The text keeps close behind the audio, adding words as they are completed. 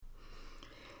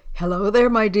Hello there,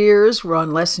 my dears. We're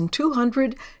on lesson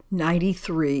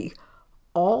 293.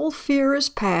 All fear is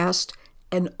past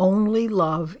and only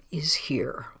love is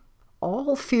here.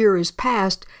 All fear is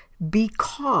past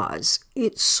because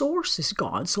its source is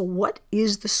gone. So what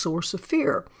is the source of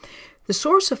fear? The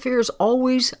source of fear is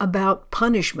always about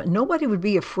punishment. Nobody would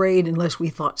be afraid unless we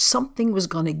thought something was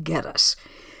going to get us.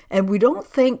 And we don't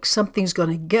think something's going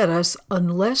to get us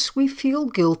unless we feel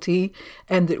guilty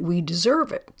and that we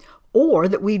deserve it, or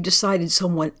that we've decided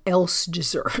someone else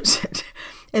deserves it.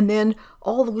 And then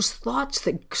all those thoughts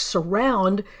that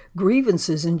surround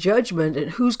grievances and judgment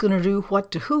and who's going to do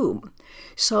what to whom.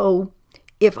 So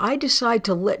if I decide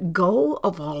to let go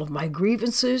of all of my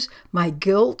grievances, my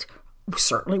guilt,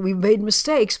 certainly we've made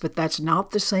mistakes, but that's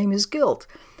not the same as guilt.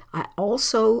 I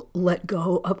also let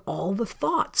go of all the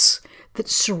thoughts that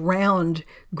surround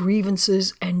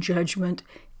grievances and judgment.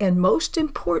 And most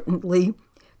importantly,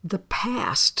 the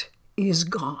past is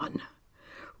gone.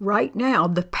 Right now,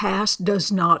 the past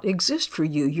does not exist for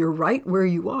you. You're right where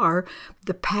you are.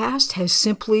 The past has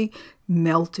simply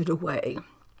melted away.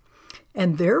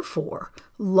 And therefore,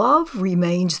 love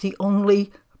remains the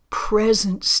only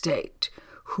present state,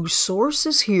 whose source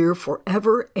is here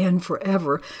forever and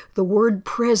forever. The word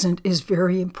present is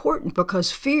very important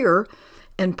because fear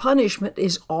and punishment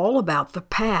is all about the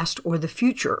past or the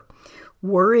future.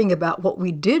 Worrying about what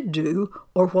we did do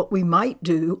or what we might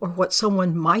do or what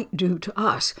someone might do to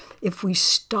us. If we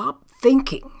stop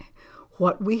thinking,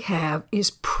 what we have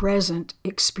is present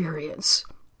experience.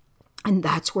 And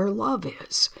that's where love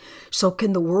is. So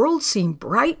can the world seem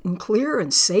bright and clear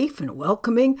and safe and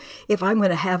welcoming if I'm going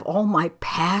to have all my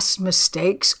past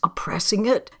mistakes oppressing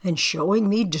it and showing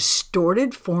me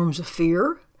distorted forms of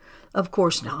fear? Of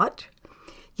course not.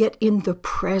 Yet in the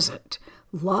present,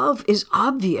 love is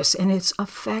obvious and its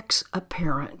effects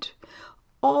apparent.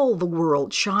 All the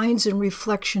world shines in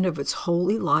reflection of its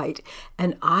holy light,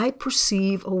 and I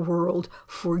perceive a world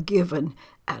forgiven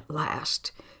at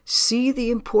last. See the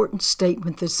important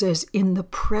statement that says, in the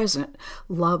present,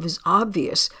 love is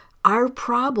obvious. Our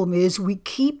problem is we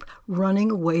keep running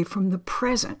away from the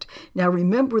present. Now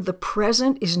remember, the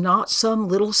present is not some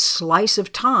little slice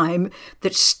of time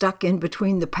that's stuck in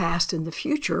between the past and the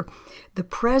future. The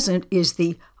present is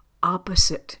the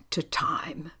opposite to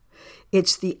time.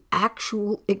 It's the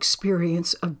actual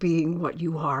experience of being what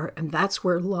you are, and that's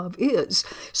where love is.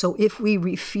 So if we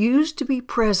refuse to be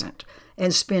present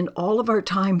and spend all of our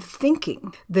time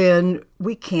thinking, then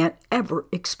we can't ever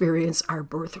experience our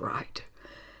birthright.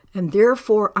 And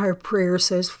therefore our prayer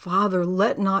says, Father,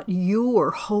 let not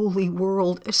your holy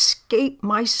world escape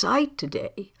my sight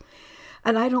today.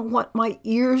 And I don't want my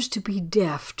ears to be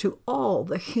deaf to all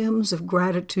the hymns of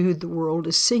gratitude the world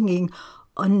is singing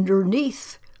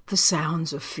underneath the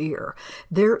sounds of fear.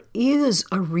 There is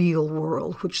a real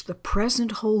world which the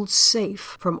present holds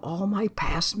safe from all my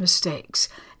past mistakes,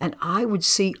 and I would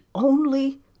see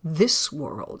only this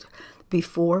world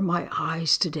before my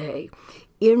eyes today.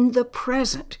 In the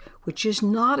present, which is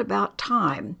not about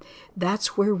time,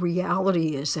 that's where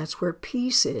reality is, that's where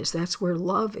peace is, that's where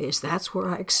love is, that's where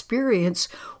I experience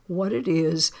what it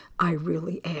is I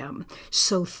really am.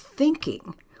 So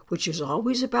thinking, which is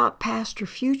always about past or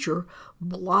future,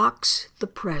 blocks the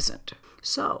present.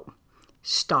 So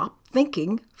stop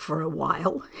thinking for a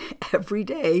while every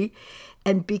day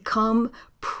and become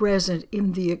present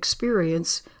in the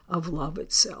experience of love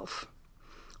itself.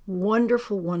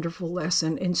 Wonderful, wonderful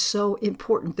lesson, and so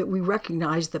important that we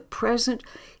recognize the present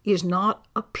is not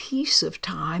a piece of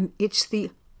time, it's the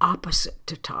opposite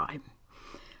to time.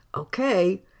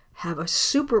 Okay, have a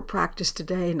super practice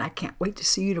today, and I can't wait to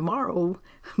see you tomorrow.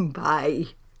 Bye.